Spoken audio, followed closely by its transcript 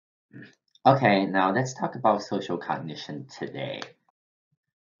Okay, now let's talk about social cognition today.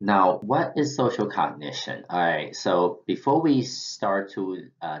 Now, what is social cognition? All right, so before we start to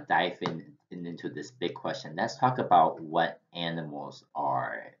dive into this big question, let's talk about what animals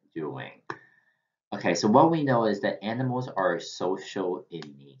are doing. Okay, so what we know is that animals are social in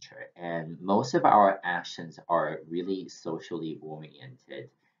nature, and most of our actions are really socially oriented.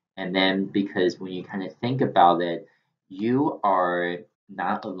 And then, because when you kind of think about it, you are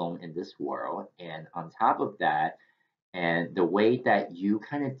not alone in this world. And on top of that, and the way that you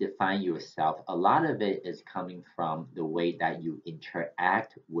kind of define yourself, a lot of it is coming from the way that you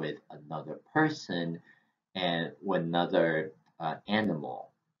interact with another person and with another animal.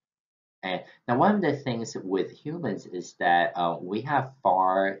 And now, one of the things with humans is that we have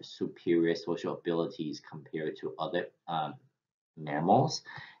far superior social abilities compared to other mammals,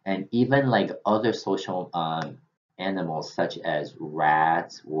 and even like other social animals such as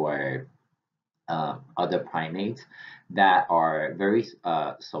rats or other primates that are very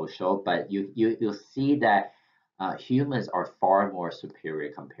social. But you'll see that humans are far more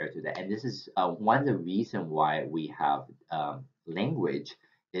superior compared to that, and this is one of the reason why we have language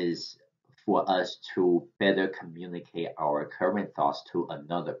is for us to better communicate our current thoughts to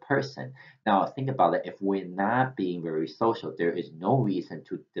another person. Now, think about it. If we're not being very social, there is no reason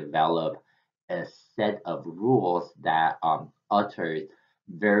to develop a set of rules that utters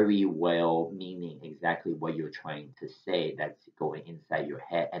very well meaning exactly what you're trying to say that's going inside your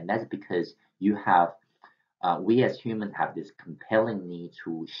head. And that's because you have we as humans have this compelling need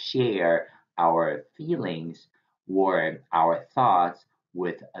to share our feelings or our thoughts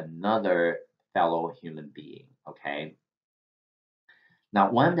with another fellow human being. Okay.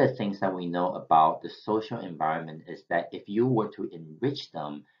 Now, one of the things that we know about the social environment is that if you were to enrich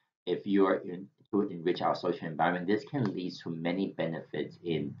them, if you're to enrich our social environment, this can lead to many benefits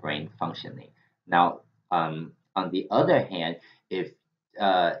in brain functioning. Now, on the other hand, if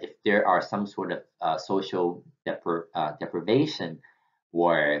there are some sort of social deprivation,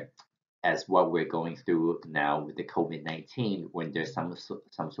 or as what we're going through now with the COVID-19, when there's some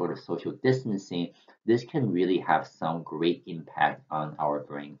sort of social distancing, this can really have some great impact on our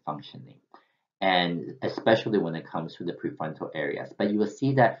brain functioning, and especially when it comes to the prefrontal areas. But you will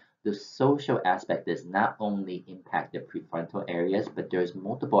see that the social aspect does not only impact the prefrontal areas, but there's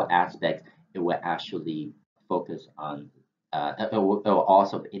multiple aspects it will actually focus on. It will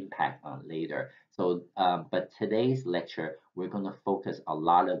also impact on later. So, but today's lecture, we're going to focus a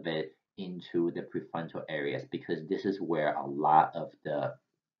lot of it into the prefrontal areas because this is where a lot of the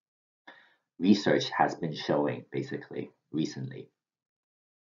research has been showing basically recently.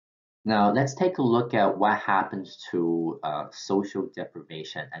 Now, let's take a look at what happens to social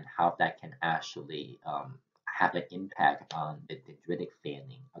deprivation and how that can actually have an impact on the dendritic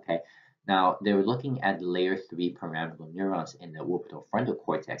fanning. Okay, now they're looking at layer 3 pyramidal neurons in the frontal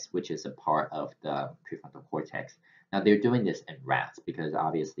cortex, which is a part of the prefrontal cortex. Now, they're doing this in rats because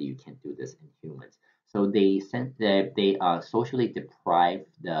obviously you can't do this in humans. So they socially deprive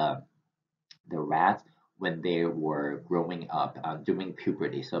the rats when they were growing up during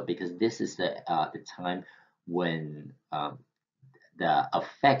puberty. So because this is the time when the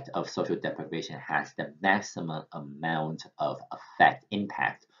effect of social deprivation has the maximum amount of effect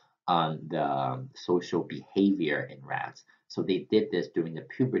impact on the social behavior in rats. So they did this during the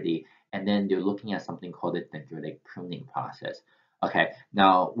puberty, and then they're looking at something called the dendritic pruning process. Okay,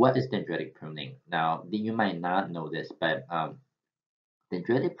 now what is dendritic pruning? Now you might not know this, but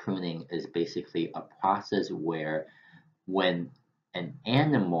dendritic pruning is basically a process where when an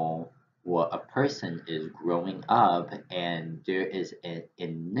animal or a person is growing up and there is an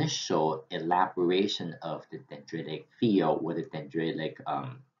initial elaboration of the dendritic field or the dendritic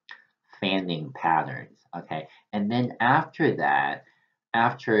fanning patterns, okay, and then after that,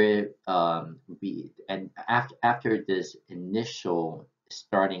 after this initial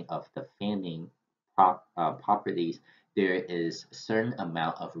starting of the fanning properties, there is a certain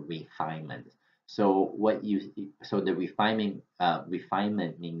amount of refinement. So the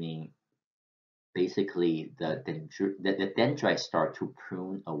refinement meaning basically the dendrites start to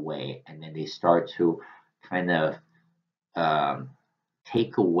prune away, and then they start to kind of um,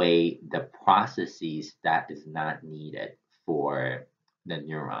 take away the processes that is not needed for the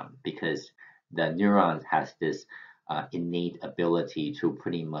neuron, because the neurons has this innate ability to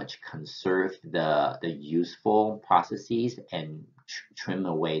pretty much conserve the useful processes and trim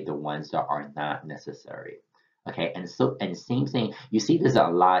away the ones that are not necessary. Okay, and same thing, you see this a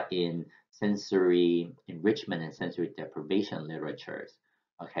lot in sensory enrichment and sensory deprivation literatures.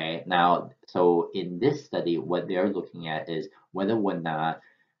 Okay, now, so in this study, what they're looking at is whether or not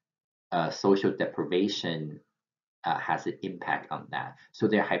social deprivation has an impact on that. So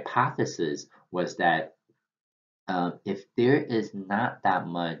their hypothesis was that if there is not that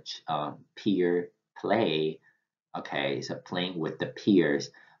much peer play, okay, so playing with the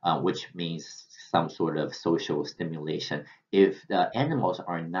peers, which means some sort of social stimulation. If the animals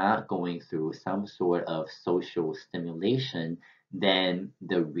are not going through some sort of social stimulation, then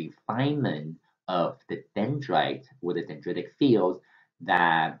the refinement of the dendrite or the dendritic field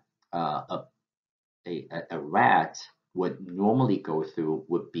that a rat would normally go through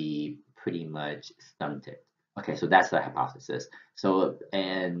would be pretty much stunted. Okay, so that's the hypothesis. So,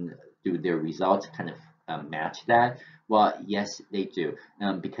 and do their results kind of match that? Well, yes, they do.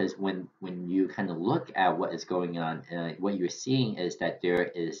 Because when you kind of look at what is going on, what you're seeing is that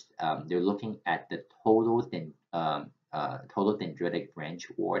they're looking at the total dendritic branch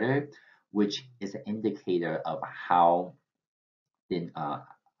order, which is an indicator of then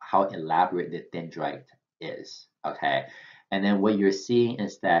how elaborate the dendrite is. Okay, and then what you're seeing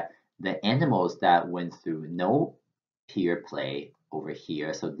is that the animals that went through no peer play over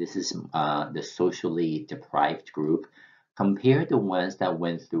here, so this is the socially deprived group, compared to ones that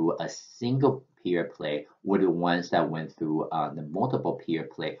went through a single peer play or the ones that went through the multiple peer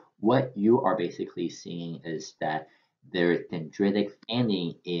play, what you are basically seeing is that their dendritic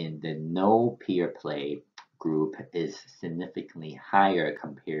fanning in the no peer play group is significantly higher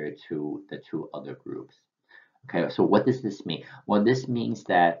compared to the two other groups. Okay, so what does this mean? Well, this means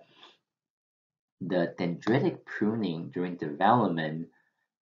that the dendritic pruning during development,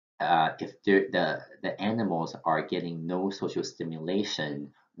 if the animals are getting no social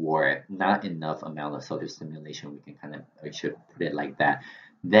stimulation or not enough amount of social stimulation, we should put it like that,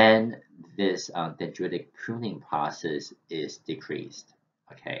 then this dendritic pruning process is decreased.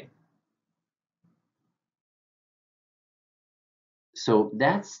 Okay, so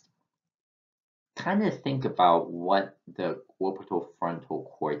that's kind of think about what the orbital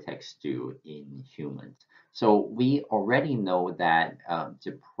frontal cortex do in humans. So we already know that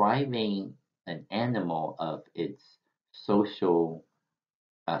depriving an animal of its social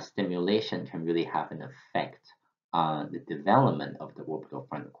stimulation can really have an effect on the development of the orbital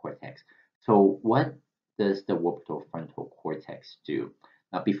frontal cortex. So what does the orbital frontal cortex do?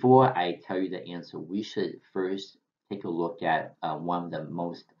 Now, before I tell you the answer, we should first take a look at one of the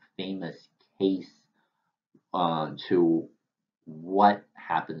most famous case to what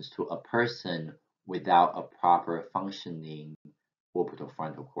happens to a person without a proper functioning orbital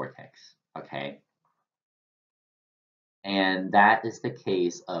frontal cortex. Okay, and that is the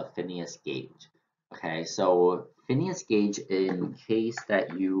case of Phineas Gage. Okay, so Phineas Gage, in case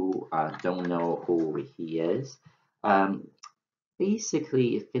that you don't know who he is, um,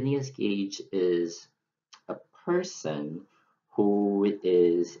 basically Phineas Gage is a person who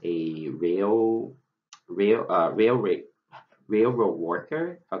is a railway railroad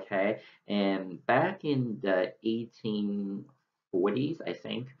worker, okay? And back in the 1840s, I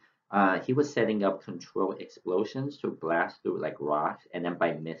think, he was setting up controlled explosions to blast through like rocks, and then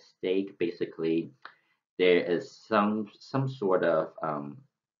by mistake, basically, there is some sort of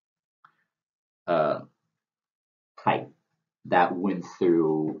uh, pipe that went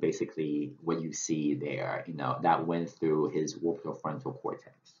through basically what you see there, that went through his orbital frontal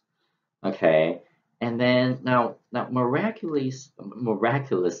cortex. Okay, and then now miraculously,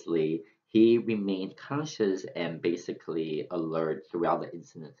 he remained conscious and basically alert throughout the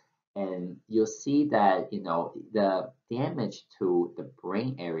incident. And you'll see that the damage to the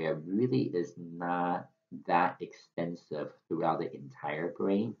brain area really is not that extensive throughout the entire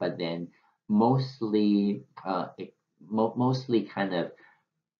brain, but then mostly mostly kind of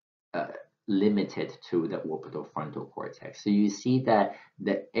uh, limited to the orbital frontal cortex. So you see that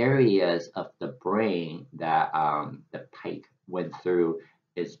the areas of the brain that the pipe went through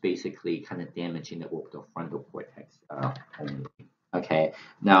is basically kind of damaging the orbital frontal cortex only. Okay,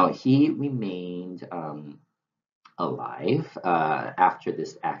 now he remained alive after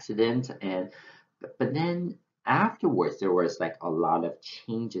this accident, but then afterwards there was like a lot of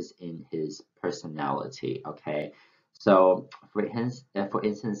changes in his personality. Okay, so for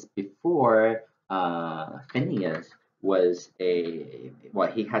instance, before Phineas was he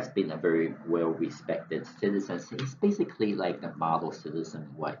has been a very well respected citizen. So he's basically like the model citizen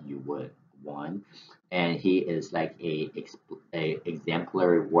what you would want, and he is like a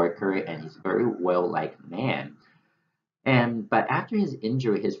exemplary worker, and he's very well liked man. But after his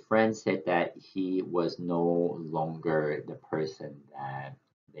injury, his friends said that he was no longer the person that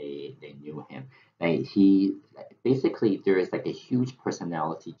they knew him. Like he basically there is like a huge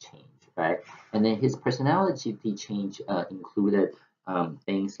personality change, right? And then his personality change included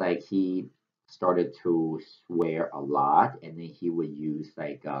things like he started to swear a lot, and then he would use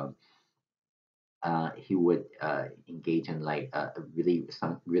like he would engage in like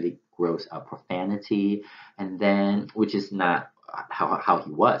some really gross profanity, and then which is not how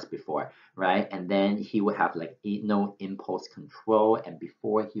he was before, right? And then he would have like no impulse control, and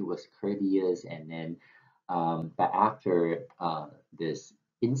before he was courteous, and then but after this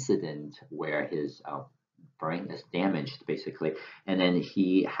incident where his brain is damaged basically, and then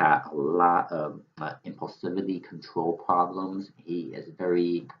he had a lot of impulsivity control problems. He is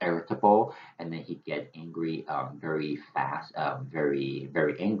very irritable, and then he get angry very fast,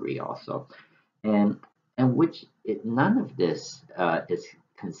 very angry also, and which none of this is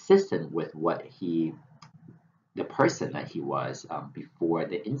consistent with what the person that he was before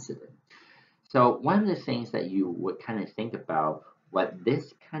the incident. So one of the things that you would kind of think about what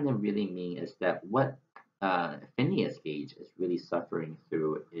this kind of really mean is that what Phineas Gage is really suffering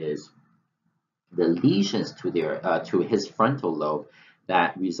through is the lesions to his frontal lobe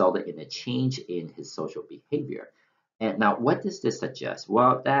that resulted in a change in his social behavior. And now, what does this suggest?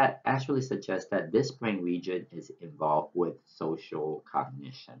 Well, that actually suggests that this brain region is involved with social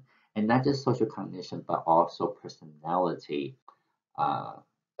cognition, and not just social cognition, but also personality. Uh,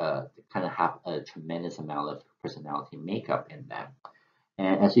 kind of have a tremendous amount of personality makeup in them.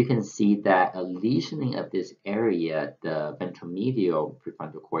 And as you can see that a lesioning of this area, the ventromedial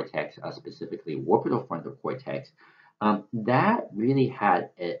prefrontal cortex, specifically orbital frontal cortex, that really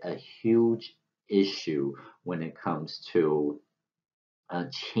had a huge issue when it comes to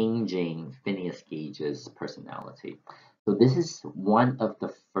changing Phineas Gage's personality. So this is one of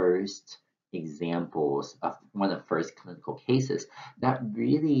the first examples of one of the first clinical cases that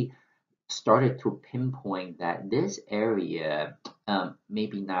really started to pinpoint that this area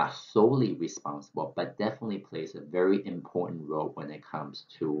maybe not solely responsible, but definitely plays a very important role when it comes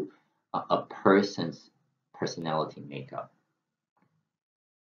to a person's personality makeup.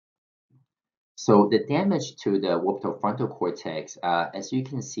 So the damage to the orbital cortex, as you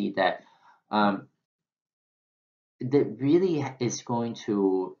can see that um, that really is going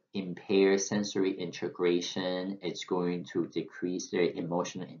to impair sensory integration. It's going to decrease their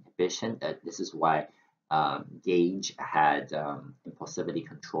emotional inhibition. This is why Gage had impulsivity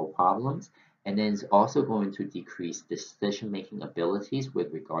control problems. And then it's also going to decrease decision-making abilities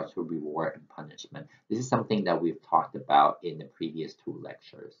with regards to reward and punishment. This is something that we've talked about in the previous two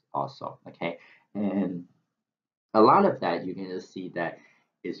lectures also, okay? And a lot of that, you're going to see that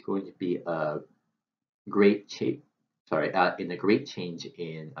is going to be a great change, in a great change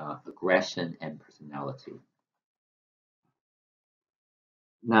in aggression and personality.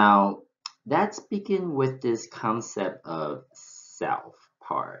 Now, let's begin with this concept of self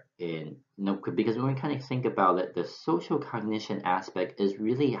part. And because when we kind of think about it, the social cognition aspect is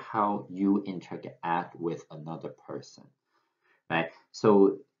really how you interact with another person, right?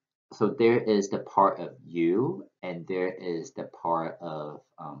 So there is the part of you, and there is the part of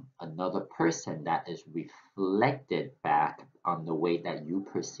another person that is reflected back on the way that you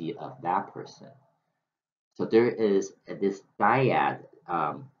perceive of that person. So there is this dyad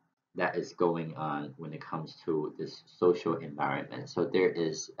that is going on when it comes to this social environment. So there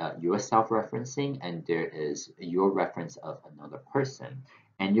is your self-referencing, and there is your reference of another person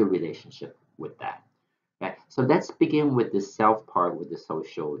and your relationship with that. Right. So let's begin with the self part with the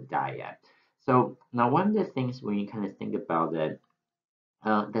social dyad. So now one of the things when you kind of think about it,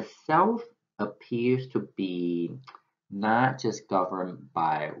 the self appears to be not just governed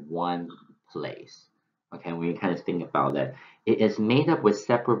by one place. Okay, when you kind of think about it, it is made up with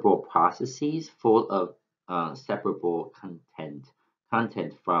separable processes full of separable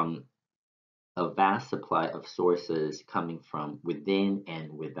content from a vast supply of sources coming from within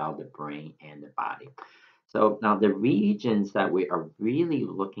and without the brain and the body. So now the regions that we are really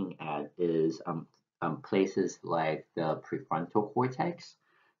looking at is places like the prefrontal cortex,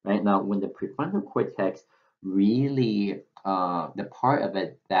 right? Now, when the prefrontal cortex really, the part of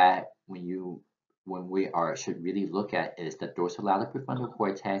it that when we are should really look at is the dorsolateral prefrontal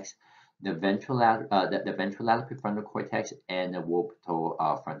cortex, the ventrolateral prefrontal cortex, and the orbital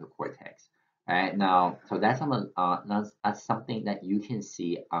frontal cortex. Right now, so that's something that you can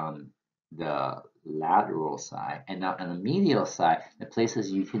see on the lateral side. And now on the medial side, the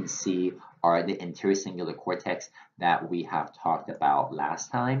places you can see are the anterior cingulate cortex that we have talked about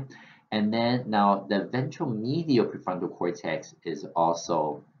last time. And then now the ventral medial prefrontal cortex is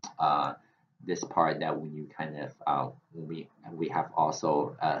also this part that when you kind of we have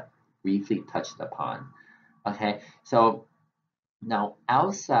also briefly touched upon. Okay, so now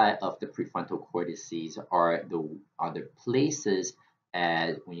outside of the prefrontal cortices are the places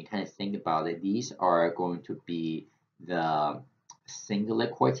as when you kind of think about it, these are going to be the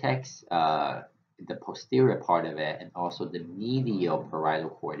cingulate cortex, the posterior part of it, and also the medial parietal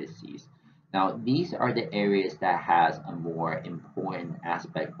cortices. Now, these are the areas that has a more important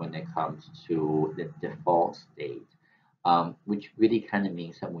aspect when it comes to the default state, which really kind of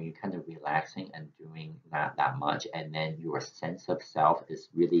means that when you're kind of relaxing and doing not that much, and then your sense of self is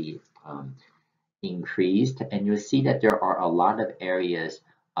really increased, and you'll see that there are a lot of areas.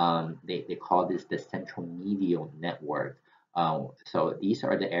 They call this the central medial network. So these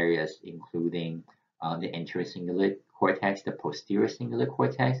are the areas including the anterior cingulate cortex, the posterior cingulate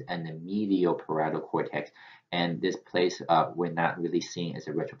cortex, and the medial parietal cortex. And this place we're not really seeing is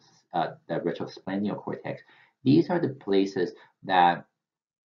the retrosplenial cortex. These are the places that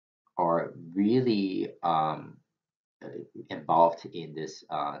are really involved in this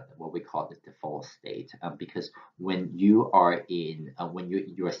what we call the default state, because when you are in when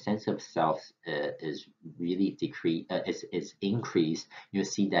your sense of self is really is increased, you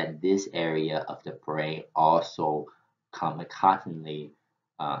see that this area of the brain also concomitantly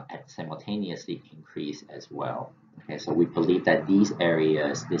and simultaneously increase as well. Okay, so we believe that these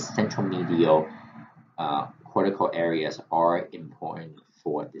areas, this central medial cortical areas, are important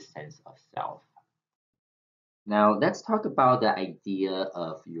for the sense of self. Now let's talk about the idea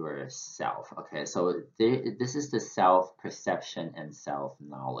of yourself. Okay, so this is the self-perception and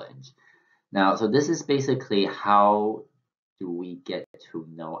self-knowledge. Now, so this is basically how do we get to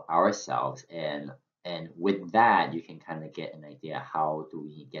know ourselves, and with that you can kind of get an idea how do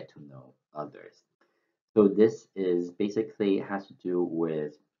we get to know others. So this is basically has to do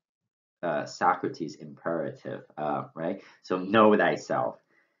with Socrates' imperative, right? So know thyself.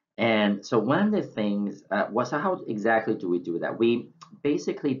 And so one of the things was how exactly do we do that? We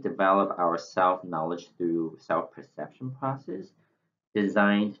basically develop our self-knowledge through self-perception process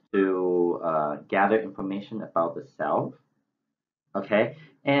designed to gather information about the self. Okay,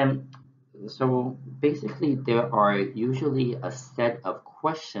 and so basically there are usually a set of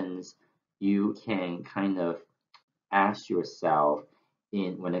questions you can kind of ask yourself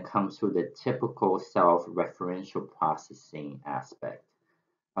in when it comes to the typical self-referential processing aspect.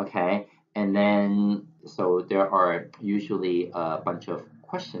 Okay, and then so there are usually a bunch of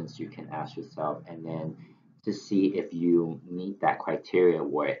questions you can ask yourself, and then to see if you meet that criteria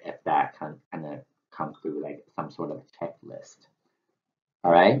or if that kind of comes through like some sort of checklist.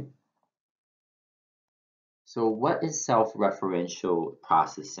 All right. So what is self-referential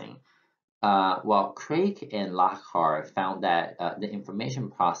processing? Well, Craig and Lockhart found that the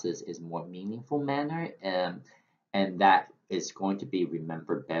information process is more meaningful manner, and that is going to be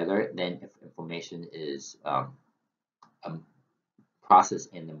remembered better than if information is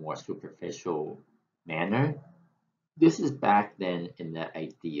processed in a more superficial manner. This is back then in the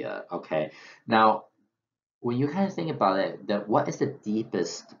idea. Okay, now when you kind of think about it, what is the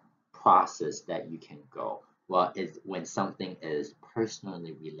deepest process that you can go? Well, is when something is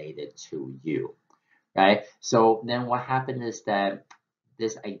personally related to you, right? So then what happened is that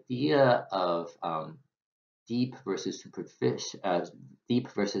this idea of deep versus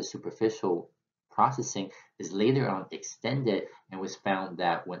superficial processing is later on extended and was found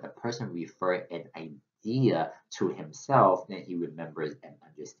that when a person referred an idea to himself, then he remembers and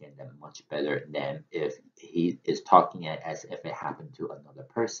understands them much better than if he is talking it as if it happened to another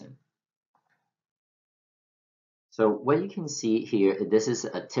person. So what you can see here, this is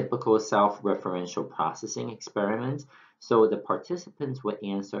a typical self-referential processing experiment. So the participants would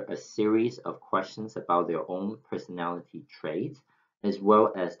answer a series of questions about their own personality traits, as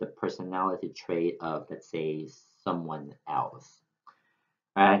well as the personality trait of, let's say, someone else.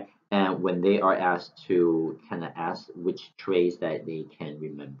 Right? And when they are asked to kind of ask which traits that they can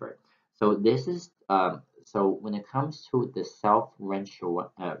remember. So this is so when it comes to the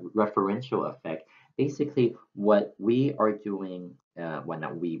referential effect, basically what we are doing, well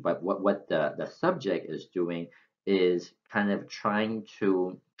not we, but what the subject is doing is kind of trying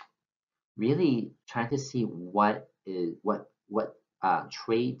to really trying to see what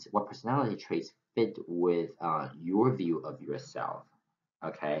traits, what personality traits fit with your view of yourself,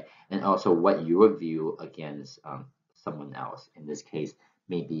 okay, and also what your view against someone else. In this case,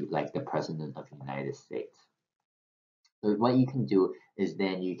 maybe like the president of the United States. So what you can do is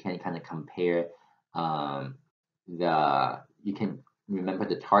then you can kind of compare you can remember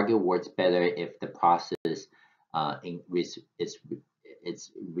the target words better if the process is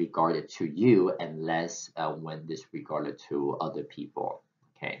it's regarded to you and less when this regarded to other people.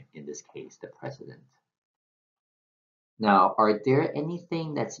 Okay, in this case, the president. Now, are there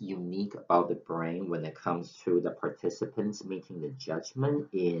anything that's unique about the brain when it comes to the participants making the judgment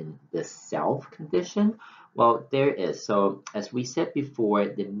in the self condition? Well, there is. So, as we said before,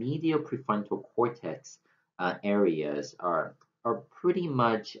 the medial prefrontal cortex areas are pretty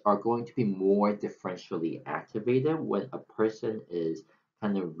much are going to be more differentially activated when a person is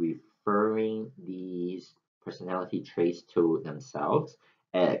kind of referring these personality traits to themselves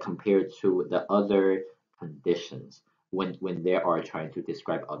compared to the other conditions when they are trying to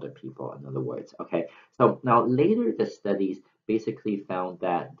describe other people, in other words. Okay, so now later the studies basically found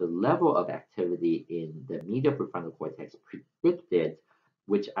that the level of activity in the medial prefrontal cortex predicted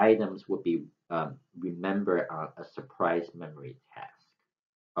which items would be remembered on a surprise memory task.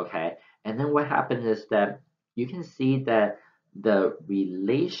 Okay, and then what happened is that you can see that the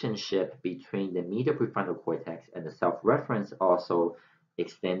relationship between the medial prefrontal cortex and the self-reference also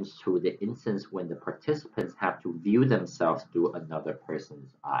extends to the instance when the participants have to view themselves through another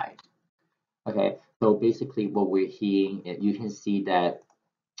person's eyes. Okay, so basically what we're seeing, you can see that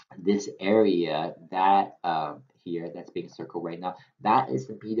this area that here that's being circled right now, that is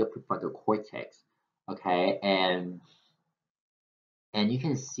the medial prefrontal cortex. Okay, and you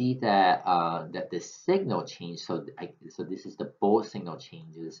can see that that the signal change. So this is the bold signal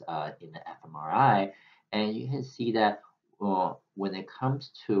changes in the fMRI, and you can see that when it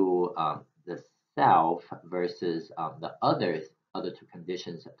comes to the self versus the other two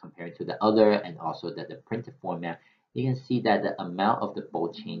conditions compared to the other, and also the printed format, you can see that the amount of the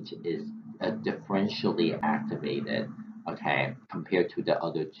bold change is differentially activated. Okay, compared to the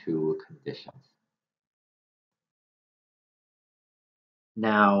other two conditions.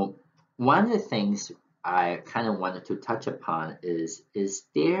 Now, one of the things I kind of wanted to touch upon is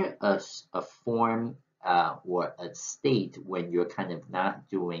there a form or a state when you're kind of not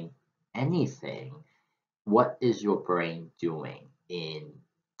doing anything? What is your brain doing in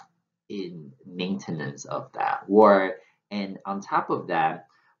maintenance of that? Or and on top of that,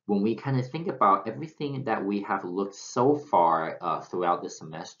 when we kind of think about everything that we have looked so far throughout the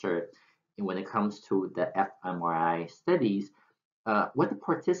semester, and when it comes to the fMRI studies, what the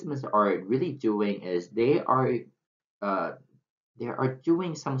participants are really doing is uh, they are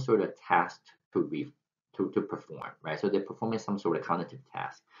doing some sort of task to perform, right? So they're performing some sort of cognitive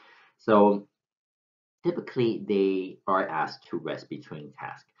task. So typically they are asked to rest between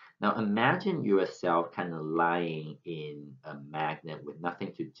tasks. Now imagine yourself kind of lying in a magnet with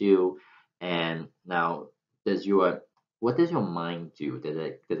nothing to do, and now does your what does your mind do? Does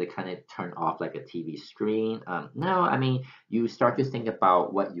it kind of turn off like a TV screen? No, I mean you start to think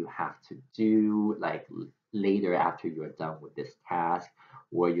about what you have to do like later after you're done with this task,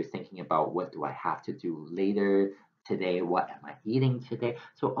 or you're thinking about what do I have to do later today, what am I eating today?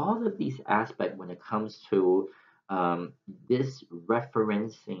 So all of these aspects when it comes to this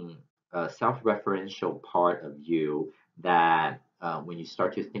referencing, self-referential part of you that when you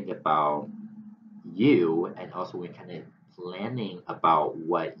start to think about you and also when kind of planning about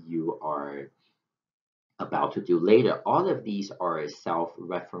what you are about to do later, all of these are a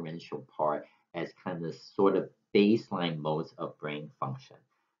self-referential part as kind of sort of baseline modes of brain function.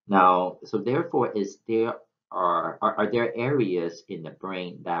 Now, so therefore, are there areas in the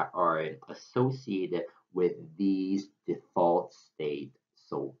brain that are associated with these default state,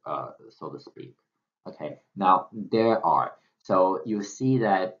 so to speak? Okay, now there are. So you see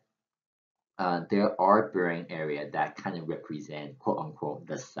that there are brain area that kind of represent quote unquote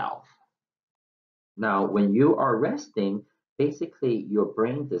the self. Now, when you are resting, basically your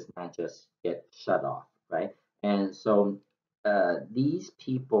brain does not just get shut off, right? And so these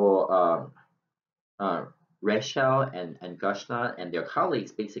people, uh, Rachel and Gashna and their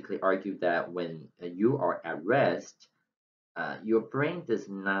colleagues basically argue that when you are at rest, your brain does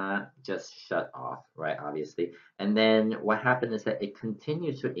not just shut off, right? Obviously. And then what happens is that it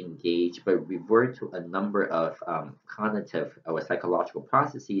continues to engage, but revert to a number of cognitive or psychological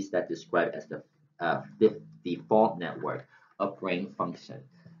processes that describe as the fifth default network of brain function.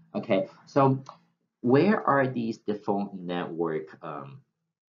 Okay, so where are these default network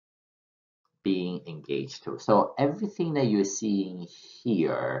being engaged to? So everything that you're seeing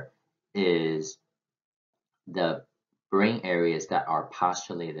here is the brain areas that are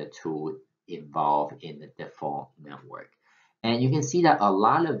postulated to evolve in the default network. And you can see that a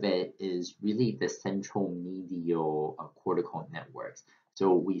lot of it is really the central medial cortical networks.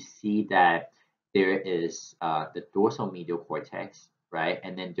 So we see that there is the dorsal medial cortex, right?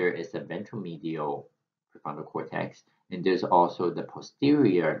 And then there is the ventral medial prefrontal cortex. And there's also the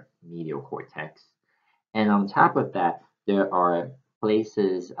posterior medial cortex. And on top of that, there are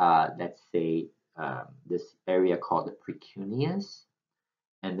places that say this area called the precuneus,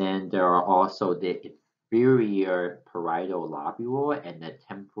 and then there are also the inferior parietal lobule and the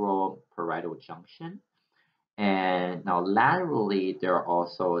temporal parietal junction. And now laterally, there are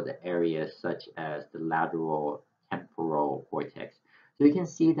also the areas such as the lateral temporal cortex. So you can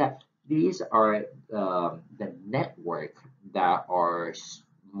see that these are the network that are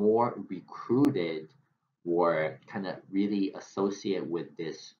more recruited or kind of really associated with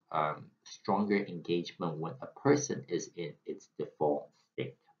this stronger engagement when a person is in its default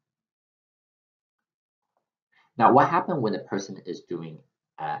state. Now, what happens when a person is doing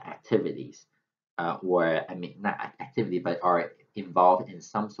activities, or I mean, not activity, but are involved in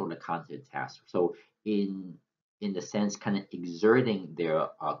some sort of cognitive task? So, in the sense, kind of exerting their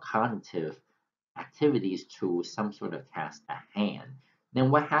cognitive activities to some sort of task at hand. Then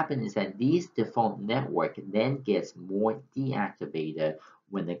what happens is that these default network then gets more deactivated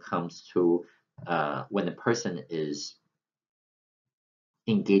when it comes to when the person is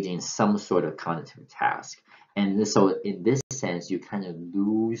engaging in some sort of cognitive task. And so in this sense, you kind of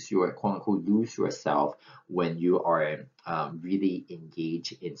lose your quote unquote lose yourself when you are really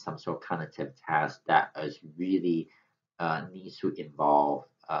engaged in some sort of cognitive task that is really needs to involve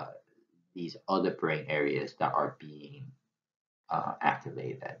these other brain areas that are being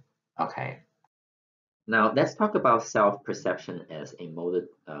activated. Okay. Now let's talk about self-perception as a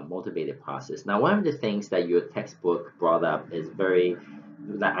motivated process. Now, one of the things that your textbook brought up is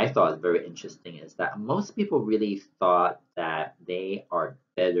that I thought is very interesting is that most people really thought that they are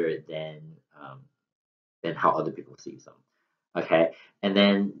better than how other people see them. Okay,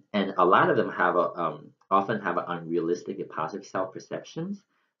 and a lot of them have often have an unrealistic and positive self-perceptions.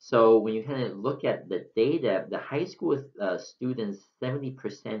 So when you kind of look at the data, the high school students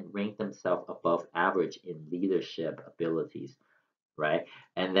 70% rank themselves above average in leadership abilities, right?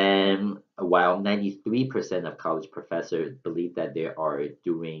 And then while 93% of college professors believe that they are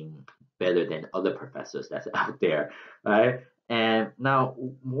doing better than other professors that's out there, right? And now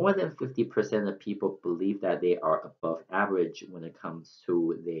more than 50% of people believe that they are above average when it comes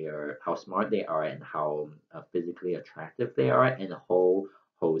to their how smart they are and how physically attractive they are, and a whole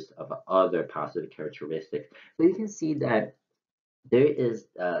host of other positive characteristics. So you can see that there is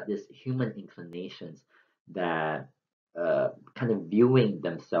this human inclinations that kind of viewing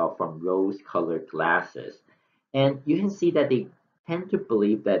themselves from rose-colored glasses, and you can see that they tend to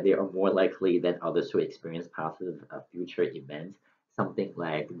believe that they are more likely than others to experience positive future events. Something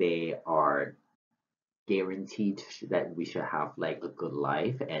like they are guaranteed that we should have like a good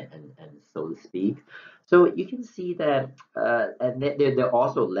life and so to speak. So you can see that and they're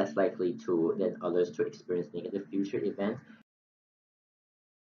also less likely to than others to experience negative future events.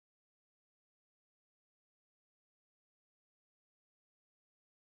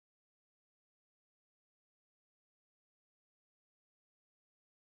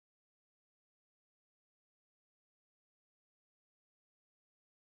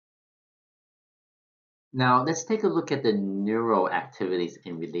 Now, let's take a look at the neural activities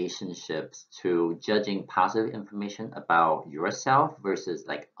in relationships to judging positive information about yourself versus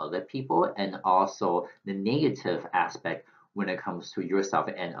like other people, and also the negative aspect when it comes to yourself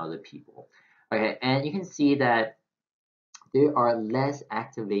and other people. Okay, and you can see that there are less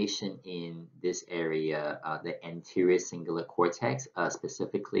activation in this area, the anterior cingulate cortex,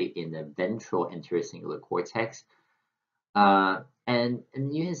 specifically in the ventral anterior cingulate cortex. And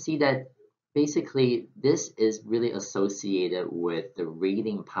you can see that basically this is really associated with the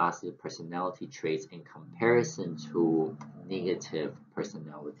rating positive personality traits in comparison to negative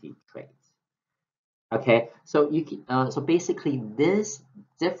personality traits. Okay, so you can, so basically this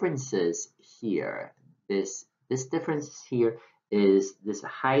differences here, this difference here is this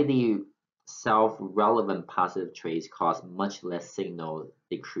highly self-relevant positive traits cause much less signal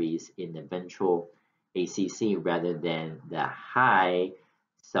decrease in the ventral ACC rather than the high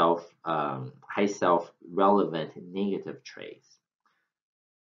self-relevant negative traits.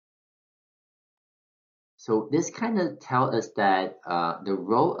 So this kind of tells us that the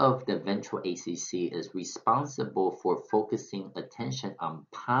role of the ventral ACC is responsible for focusing attention on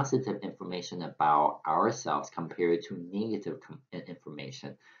positive information about ourselves compared to negative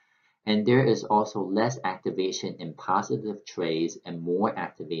information. And there is also less activation in positive traits and more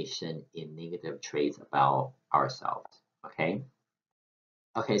activation in negative traits about ourselves. Okay.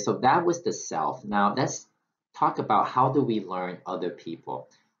 Okay, so that was the self. Now let's talk about how do we learn other people.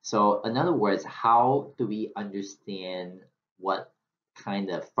 So in other words, how do we understand what kind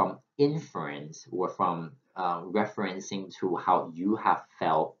of from inference or from referencing to how you have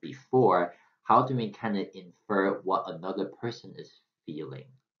felt before, how do we kind of infer what another person is feeling?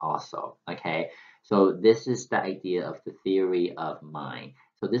 also. Okay, so this is the idea of the theory of mind.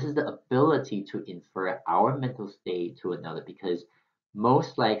 So this is the ability to infer our mental state to another, because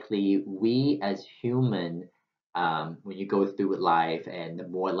most likely we as human, when you go through life and the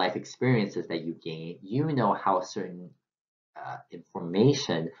more life experiences that you gain, you know how certain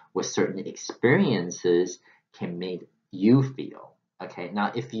information with certain experiences can make you feel. Okay,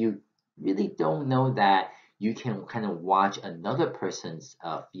 now if you really don't know that, you can kind of watch another person's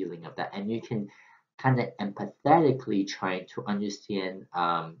feeling of that, and you can kind of empathetically try to understand,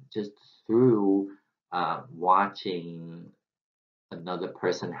 just through watching another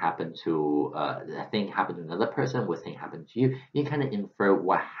person happen to a thing happen to another person, what thing happened to you. You kind of infer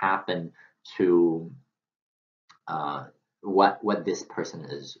what happened to uh, what this person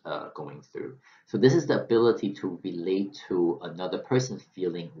is going through. So this is the ability to relate to another person's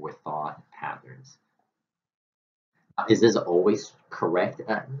feeling or thought patterns. Is this always correct?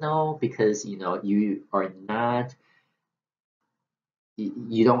 No, because you are not,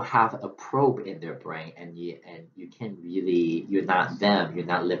 you don't have a probe in their brain, and you can't really, you're not them, you're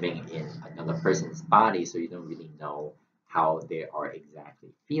not living in another person's body, so you don't really know how they are exactly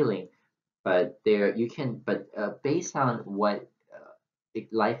feeling. But there you can, but based on what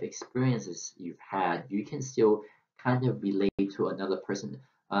life experiences you've had, you can still kind of relate to another person,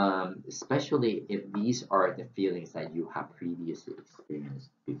 especially if these are the feelings that you have previously experienced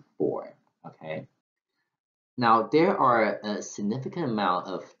before. Okay. Now, there are a significant amount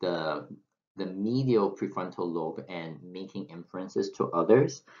of the medial prefrontal lobe and making inferences to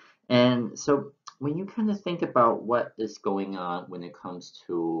others. And so when you kind of think about what is going on when it comes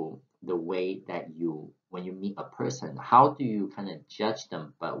to the way that when you meet a person, how do you kind of judge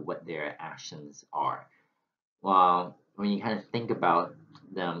them by what their actions are? Well, when you kind of think about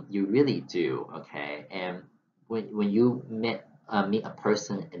them, you really do, okay? And when you meet a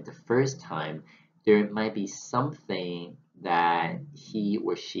person in the first time, there might be something that he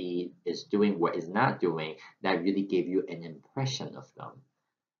or she is doing or is not doing that really gave you an impression of them.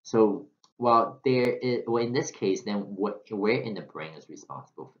 So, well, in this case, then where in the brain is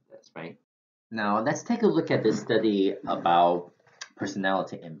responsible for this, right? Now, let's take a look at this study about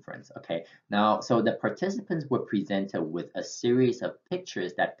personality inference. Okay, now, so the participants were presented with a series of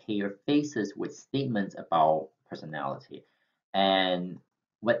pictures that pair faces with statements about personality. And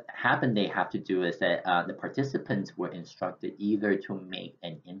what happened they have to do is that the participants were instructed either to make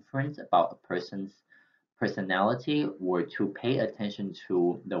an inference about a person's personality or to pay attention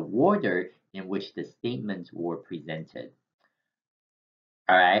to the order in which the statements were presented.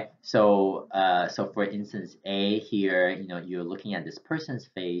 All right. So for instance, A here, you're looking at this person's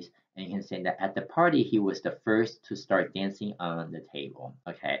face, and you can say that at the party he was the first to start dancing on the table.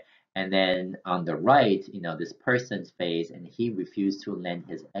 Okay. And then on the right, this person's face, and he refused to lend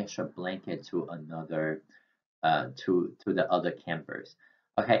his extra blanket to another to the other campers.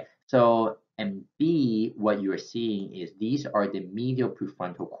 Okay, so and B, what you're seeing is these are the medial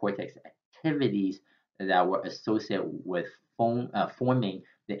prefrontal cortex activities that were associated with forming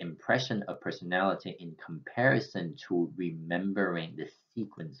the impression of personality in comparison to remembering the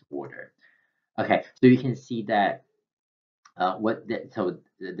sequence order. Okay, so you can see that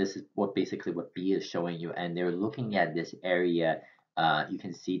this is what basically what B is showing you, and they're looking at this area. You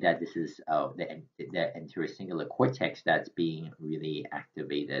can see that this is the anterior cingulate cortex that's being really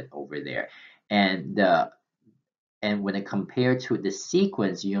activated over there, and when it compared to the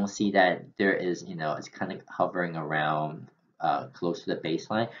sequence, you don't see that there is, it's kind of hovering around close to the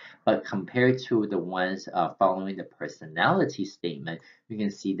baseline. But compared to the ones following the personality statement, you can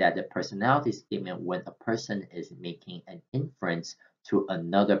see that the personality statement, when a person is making an inference to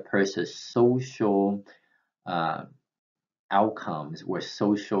another person's social uh, outcomes or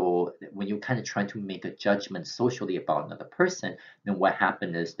social, when you kind of try to make a judgment socially about another person, then what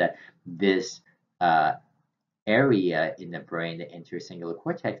happened is that this uh, area in the brain, the anterior cingulate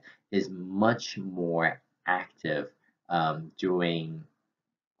cortex, is much more active during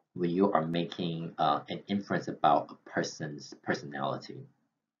when you are making an inference about a person's personality.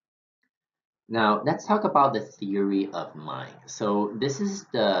 Now, let's talk about the theory of mind. So this is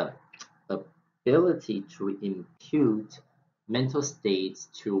the ability to impute mental states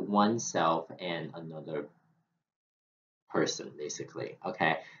to oneself and another person, basically.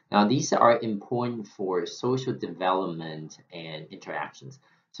 Okay, now these are important for social development and interactions.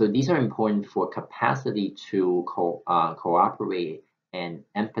 So these are important for capacity to cooperate and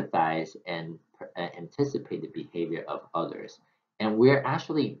empathize and anticipate the behavior of others. And we're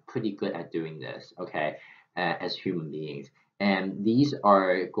actually pretty good at doing this, okay, as human beings. And these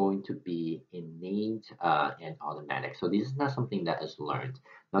are going to be innate and automatic. So this is not something that is learned.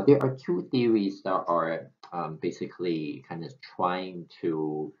 Now, there are two theories that are basically kind of trying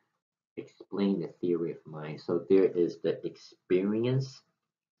to explain the theory of mind. So there is the experience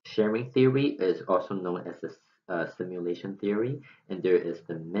sharing theory, is also known as the simulation theory, and there is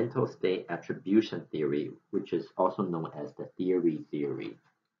the mental state attribution theory, which is also known as the theory.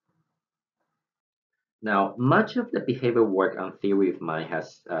 Now, much of the behavioral work on theory of mind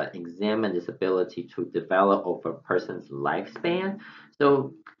has examined its ability to develop over a person's lifespan.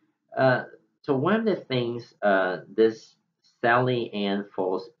 So, uh, so one of the things this Sally Ann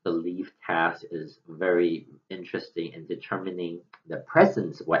false belief task is very interesting in determining the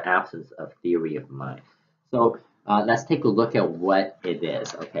presence or absence of theory of mind. So let's take a look at what it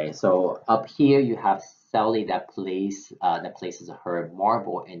is. Okay, so up here you have Sally that places her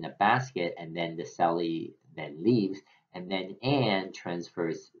marble in the basket, and then the Sally then leaves, and then Anne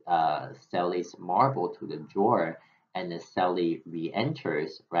transfers Sally's marble to the drawer, and the Sally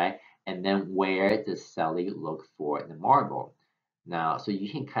re-enters, right? And then where does Sally look for the marble? Now, so you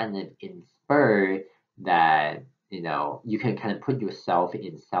can kind of infer that, you can kind of put yourself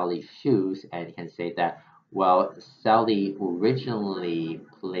in Sally's shoes and you can say that, well, Sally originally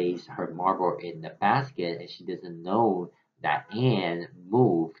placed her marble in the basket and she doesn't know that Anne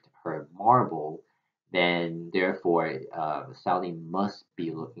moved her marble. Then, therefore, Sally must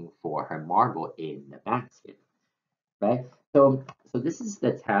be looking for her marble in the basket, right? So this is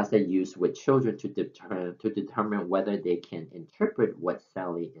the task they use with children to determine whether they can interpret what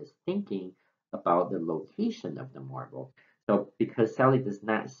Sally is thinking about the location of the marble. So because Sally does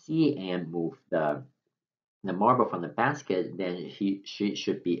not see Anne move the marble from the basket, then she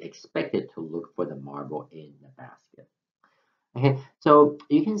should be expected to look for the marble in the basket. Okay, so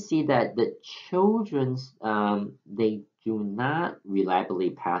you can see that the children's they do not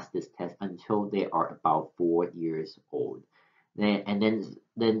reliably pass this test until they are about 4 years old. And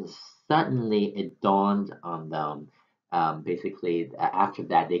then suddenly it dawned on them. Basically, after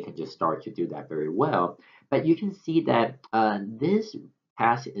that, they can just start to do that very well. But you can see that this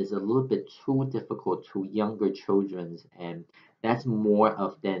task is a little bit too difficult to younger children's, and that's more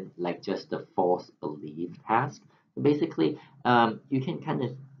of than like just the false belief task. Basically, you can kind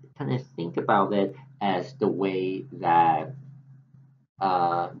of think about it as the way that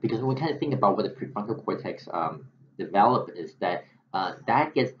because when we kind of think about what the prefrontal cortex develop is that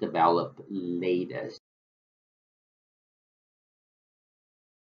that gets developed latest.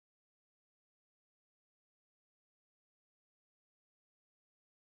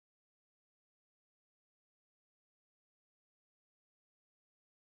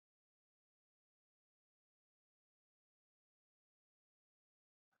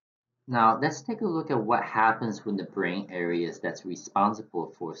 Now, let's take a look at what happens when the brain areas that's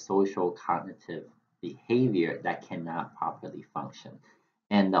responsible for social cognitive behavior that cannot properly function.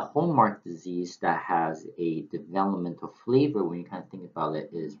 And the hallmark disease that has a developmental flavor, when you kind of think about it,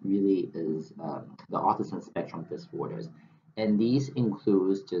 is the autism spectrum disorders. And these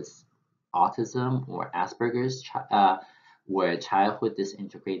includes just autism or Asperger's, where childhood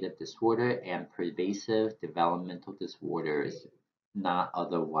disintegrative disorder and pervasive developmental disorders not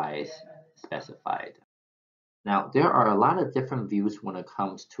otherwise specified. Now, there are a lot of different views when it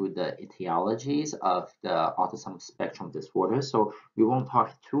comes to the etiologies of the autism spectrum disorder, so we won't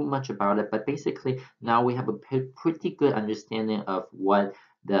talk too much about it, but basically now we have a pretty good understanding of what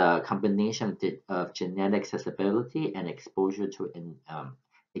the combination of genetic accessibility and exposure to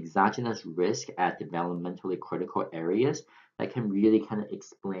exogenous risk at developmentally critical areas that can really kind of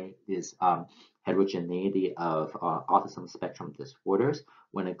explain this heterogeneity of autism spectrum disorders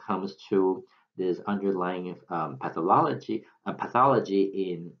when it comes to this underlying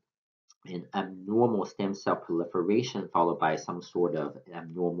pathology in abnormal stem cell proliferation followed by some sort of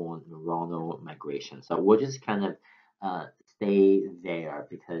abnormal neuronal migration. So we'll just kind of stay there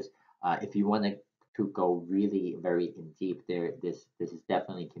because if you want to go really very in deep there, this is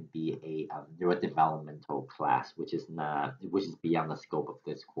definitely can be a neurodevelopmental class, which is beyond the scope of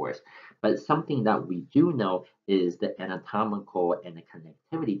this course. But something that we do know is the anatomical and the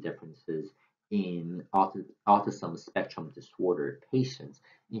connectivity differences in autism spectrum disorder patients.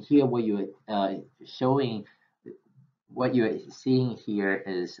 And here, showing, what you're seeing here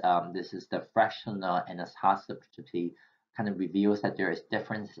is this is the fractional anisotropy kind of reveals that there is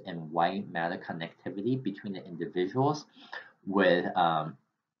difference in white matter connectivity between the individuals with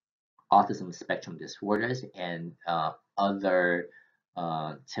autism spectrum disorders and other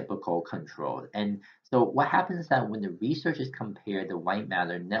typical controls. And so what happens is that when the researchers compare the white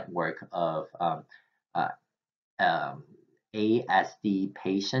matter network of uh, um, ASD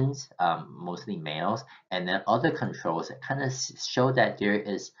patients, mostly males, and then other controls that kind of show that there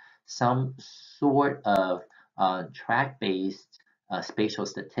is some sort of track-based spatial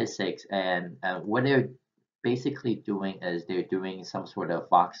statistics, and what they're basically doing is they're doing some sort of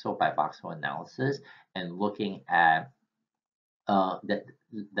voxel by voxel analysis and looking at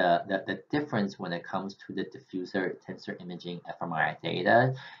the difference when it comes to the diffuser tensor imaging fMRI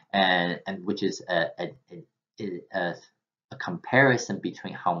data, and which is a, a comparison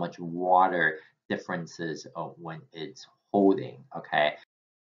between how much water differences when it's holding. Okay.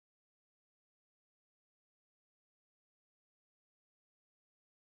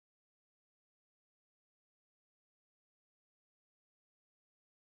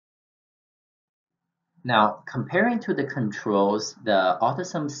 Now, comparing to the controls, the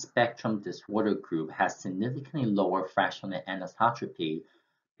autism spectrum disorder group has significantly lower fractional anisotropy.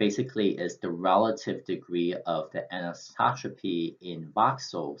 Basically, is the relative degree of the anisotropy in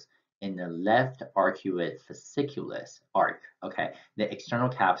voxels in the left arcuate fasciculus arc. Okay, the external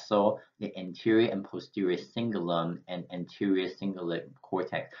capsule, the anterior and posterior cingulum, and anterior cingulate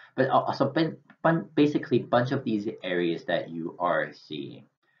cortex. But also, basically, bunch of these areas that you are seeing.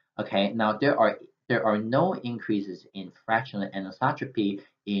 Okay, now there are no increases in fractional anisotropy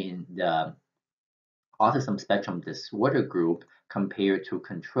in the autism spectrum disorder group compared to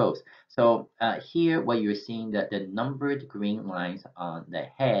controls. So here, what you're seeing that the numbered green lines on the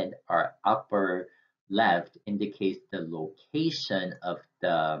head are upper left indicates the location of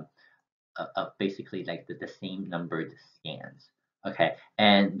the of basically like the same numbered scans. Okay,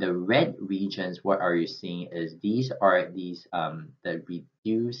 and the red regions, what are you seeing is these are the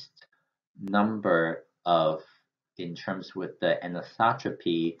reduced number of in terms with the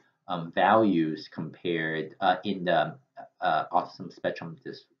anisotropy values compared in the autism spectrum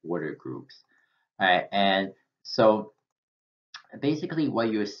disorder groups. All right, and so basically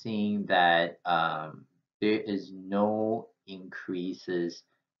what you're seeing that there is no increases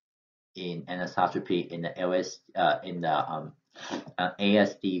in anisotropy in the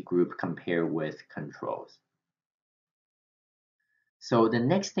ASD group compared with controls. So the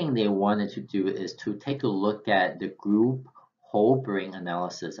next thing they wanted to do is to take a look at the group whole brain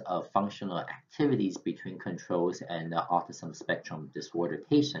analysis of functional activities between controls and the autism spectrum disorder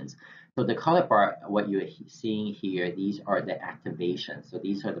patients. So the color bar, what you're seeing here, these are the activations. So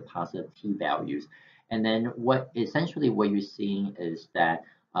these are the positive T values. And then what you're seeing is that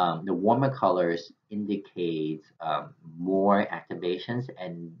the warmer colors indicate more activations,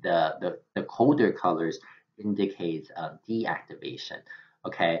 and the colder colors indicates deactivation.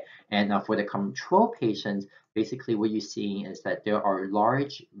 Okay, and now for the control patients, basically what you're seeing is that there are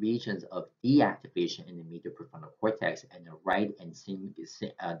large regions of deactivation in the medial prefrontal cortex and the right anterior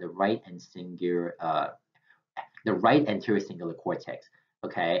cingulate cortex.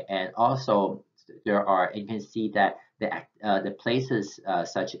 Okay, and also you can see that the places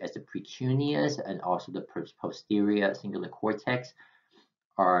such as the precuneus and also the posterior cingulate cortex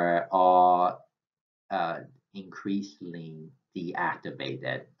are all increasingly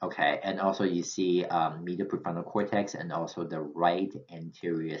deactivated. Okay, and also you see medial prefrontal cortex and also the right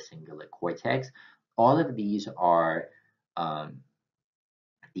anterior cingulate cortex. All of these are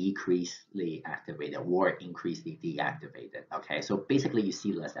decreasingly activated or increasingly deactivated. Okay, so basically you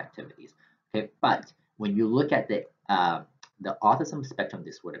see less activities. Okay, but when you look at the autism spectrum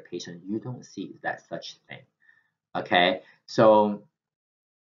disorder patient, you don't see that such thing. Okay, so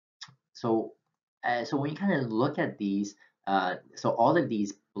when you kind of look at these, so all of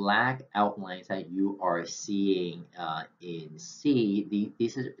these black outlines that you are seeing in C,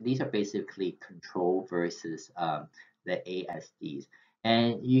 these are basically control versus the ASDs,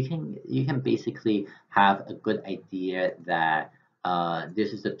 and you can basically have a good idea that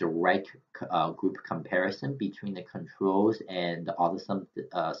this is a direct group comparison between the controls and the autism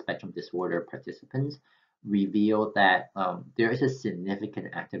spectrum disorder participants, reveal that there is a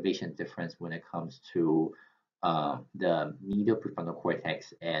significant activation difference when it comes to the medial prefrontal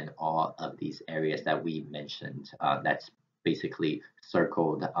cortex and all of these areas that we mentioned. That's basically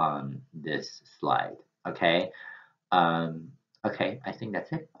circled on this slide. Okay. Okay, I think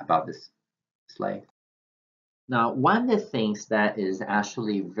that's it about this slide. Now, one of the things that is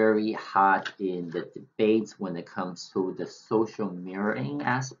actually very hot in the debates when it comes to the social mirroring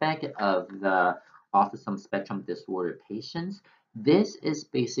aspect of the autism spectrum disorder patients, this is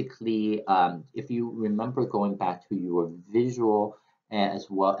basically, if you remember going back to your visual as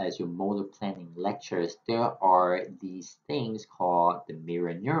well as your motor planning lectures, there are these things called the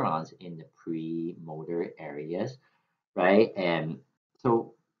mirror neurons in the premotor areas, right?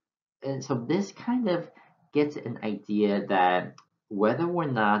 So this kind of get an idea that whether or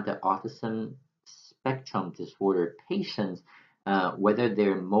not the autism spectrum disorder patients, whether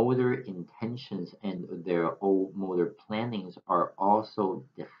their motor intentions and their old motor plannings are also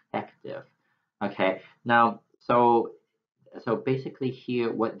defective. Okay, now, so basically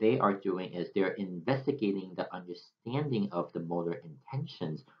here what they are doing is they're investigating the understanding of the motor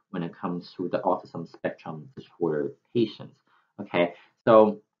intentions when it comes to the autism spectrum disorder patients. Okay,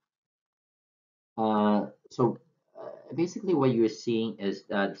 so so basically what you're seeing is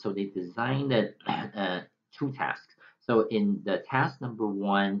that so they designed two tasks. So in the task number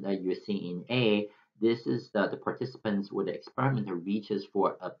one that you're seeing in A, this is the participants where the experimenter reaches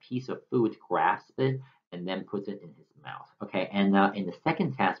for a piece of food, grasps it, and then puts it in his mouth. Okay, and now in the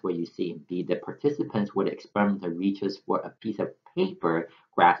second task where you see in B, the participants where the experimenter reaches for a piece of paper,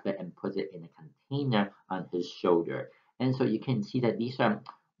 grasps it, and puts it in a container on his shoulder. And so you can see that these are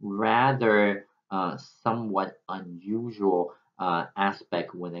rather somewhat unusual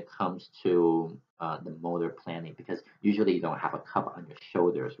aspect when it comes to the motor planning because usually you don't have a cup on your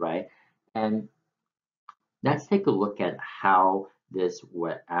shoulders, right? And let's take a look at how this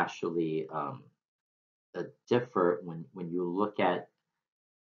would actually differ when you look at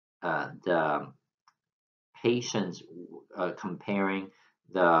the patients comparing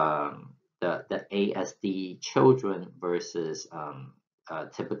the, the ASD children versus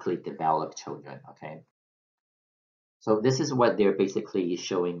typically developed children, okay? So this is what they're basically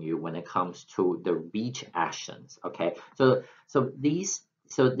showing you when it comes to the reach actions. Okay, so this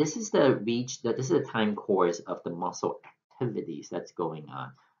is the reach that this is the time course of the muscle activities that's going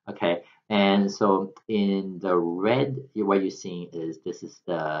on. Okay, and so in the red, what you're seeing is this is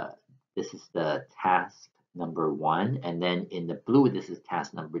the task number one, and then in the blue, this is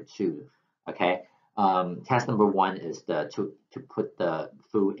task number two. Okay, task number one is the to put the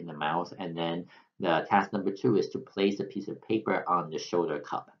food in the mouth, and then the task number two is to place a piece of paper on the shoulder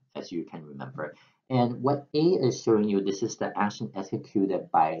cup, as you can remember. And what A is showing you, this is the action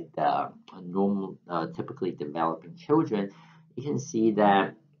executed by the normal, typically developing children. You can see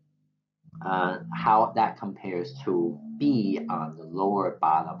that how that compares to B on the lower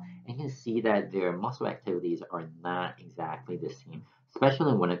bottom. And you can see that their muscle activities are not exactly the same,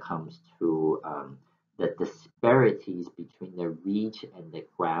 especially when it comes to the disparities between the reach and the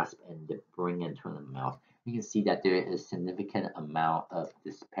grasp and the bring into the mouth. You can see that there is a significant amount of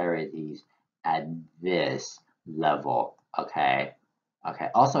disparities at this level, okay? Okay,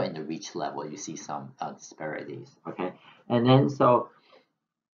 also in the reach level, you see some disparities, okay? And then so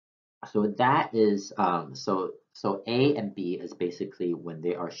that is so A and B is basically when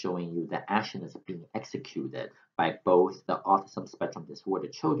they are showing you the action that's being executed by both the autism spectrum disorder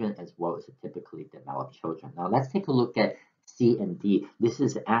children as well as the typically developed children. Now let's take a look at C and D. This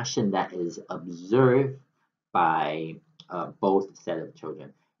is action that is observed by both set of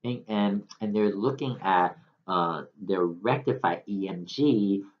children, and they're looking at their rectified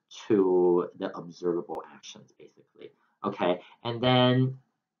EMG to the observable actions basically. Okay, and then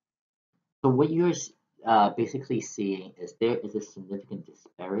so what you're basically seeing is there is a significant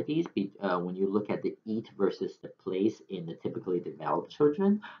disparities when you look at the eat versus the place in the typically developed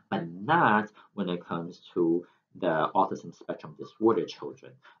children, but not when it comes to the autism spectrum disorder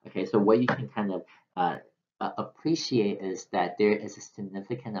children. Okay, so what you can kind of appreciate is that there is a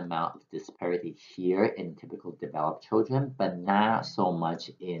significant amount of disparity here in typical developed children, but not so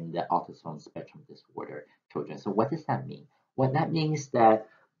much in the autism spectrum disorder children. So what does that mean? What that means that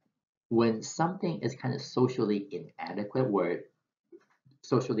when something is kind of socially inadequate or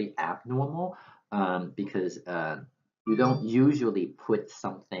socially abnormal, because you don't usually put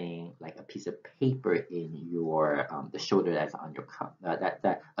something like a piece of paper in your the shoulder that's on your cup,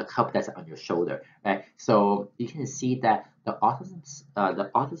 that a cup that's on your shoulder, right? So you can see that the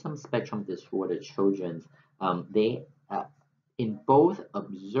autism spectrum disorder children, they in both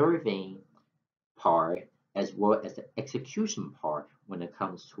observing part as well as the execution part when it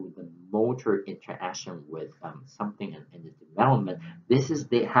comes to the motor interaction with something in the development. This is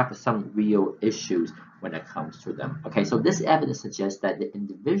they have some real issues when it comes to them. Okay, so this evidence suggests that the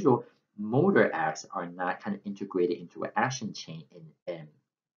individual motor acts are not kind of integrated into an action chain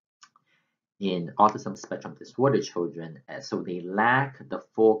in autism spectrum disorder children, so they lack the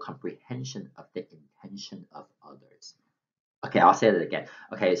full comprehension of the intention of others. Okay, I'll say that again.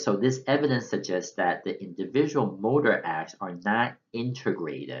 Okay, so this evidence suggests that the individual motor acts are not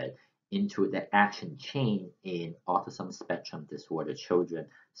integrated into the action chain in autism spectrum disorder children,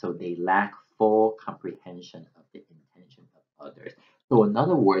 so they lack full comprehension of the intention of others. So in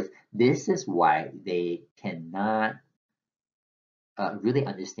other words, this is why they cannot really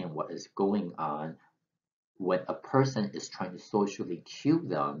understand what is going on when a person is trying to socially cue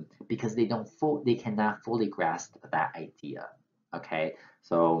them because they cannot fully grasp that idea. Okay,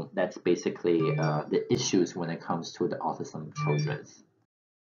 so that's basically the issues when it comes to the autism children.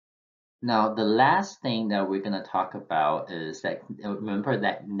 Now, the last thing that we're going to talk about is that remember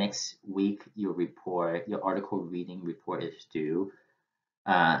that next week your article reading report is due.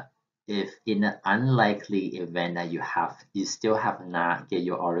 Uh, if in an unlikely event that you still have not get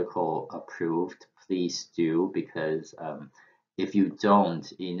your article approved, please do, because if you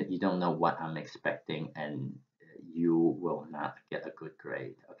don't, you don't know what I'm expecting, and you will not get a good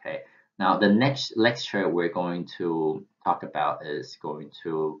grade. Okay. Now, the next lecture we're going to talk about is going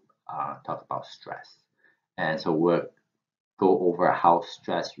to talk about stress, and so we'll go over how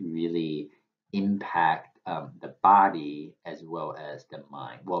stress really impact the body as well as the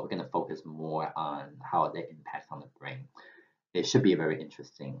mind. Well, we're going to focus more on how they impact on the brain. It should be a very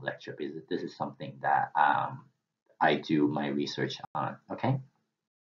interesting lecture because this is something that I do my research on. Okay.